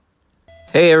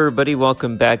Hey everybody,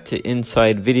 welcome back to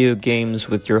Inside Video Games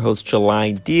with your host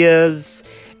July Diaz.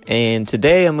 And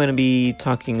today I'm going to be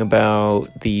talking about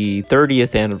the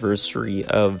 30th anniversary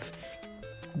of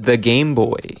the Game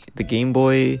Boy. The Game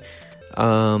Boy,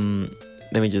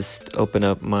 let me just open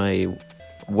up my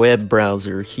web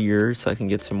browser here so I can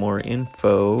get some more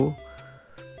info.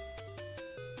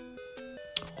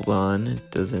 Hold on,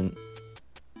 it doesn't...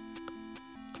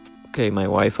 Okay, my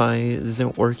Wi-Fi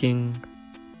isn't working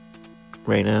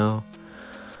right now.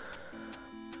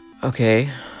 Okay.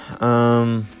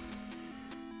 Let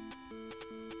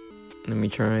me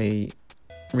try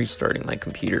restarting my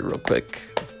computer real quick.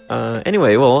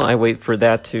 Anyway, I wait for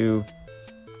that to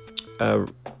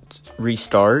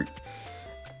restart.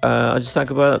 I'll just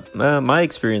talk about my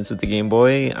experience with the Game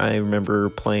Boy. I remember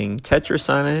playing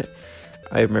Tetris on it.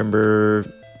 I remember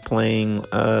playing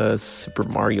Super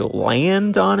Mario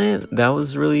Land on it. That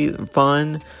was really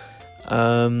fun.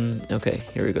 Okay,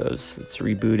 here it goes. It's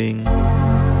rebooting.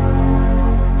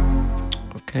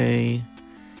 Okay.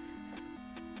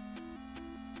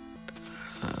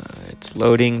 It's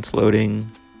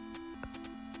loading.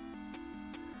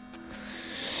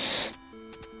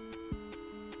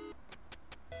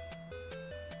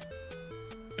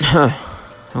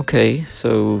 Okay,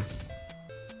 so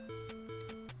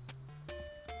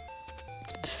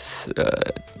I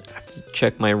have to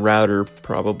check my router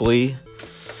probably.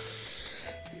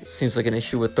 Seems like an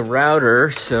issue with the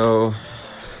router, so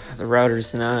the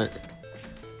router's not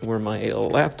where my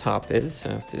laptop is, so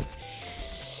I have to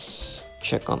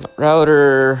check on the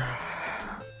router.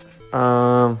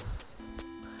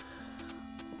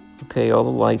 Okay, all the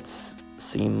lights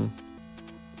seem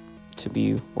to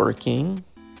be working.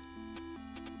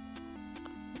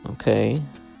 Okay.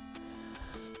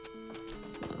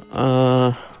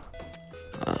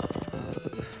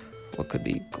 What could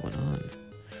be going on?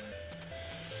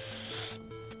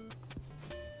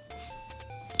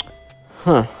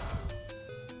 Huh.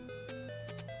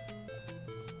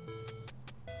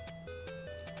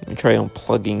 Let me try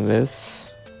unplugging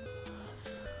this.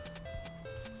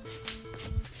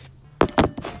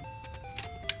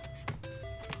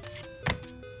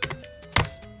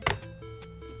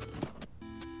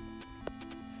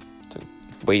 So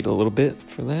wait a little bit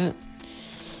for that.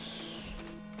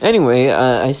 Anyway,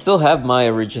 I still have my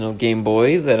original Game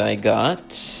Boy that I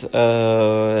got.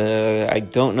 I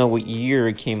don't know what year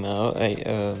it came out. I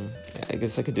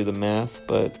guess I could do the math,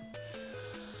 but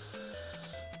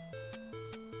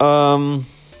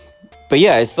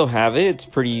yeah, I still have it. It's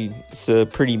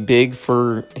pretty big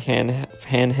for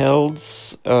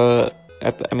handhelds.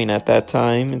 At that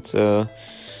time,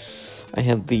 I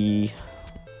had the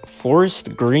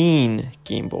forest green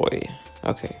Game Boy.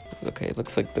 Okay, it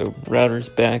looks like the router's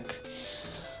back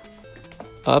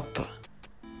up.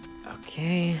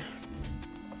 Okay.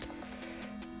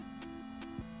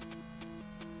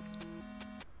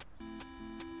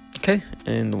 Okay,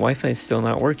 and the Wi-Fi is still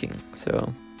not working,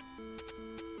 so...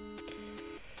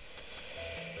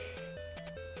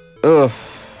 Ugh.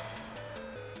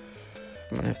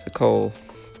 I'm gonna have to call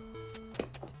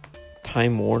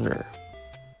Time Warner.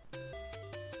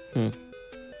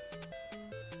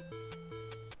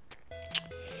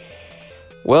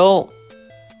 Well,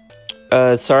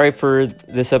 sorry for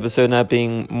this episode not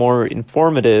being more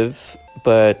informative,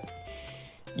 but,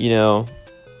 I'm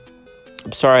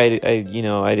sorry I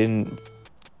didn't,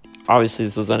 obviously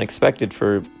this was unexpected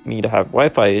for me to have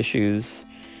Wi-Fi issues,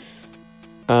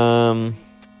 but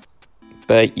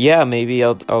yeah, maybe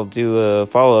I'll do a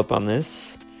follow-up on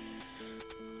this,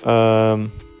 but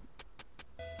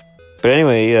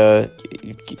anyway,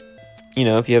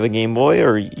 if you have a Game Boy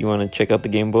or you want to check out the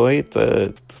Game Boy,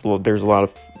 there's a lot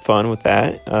of fun with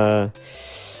that.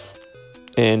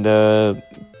 And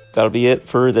that'll be it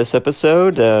for this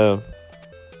episode.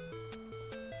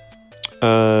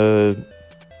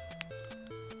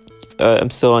 I'm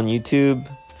still on YouTube.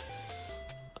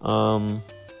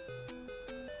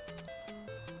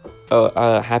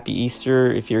 Happy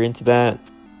Easter if you're into that.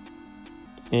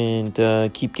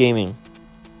 And keep gaming.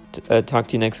 Talk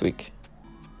to you next week.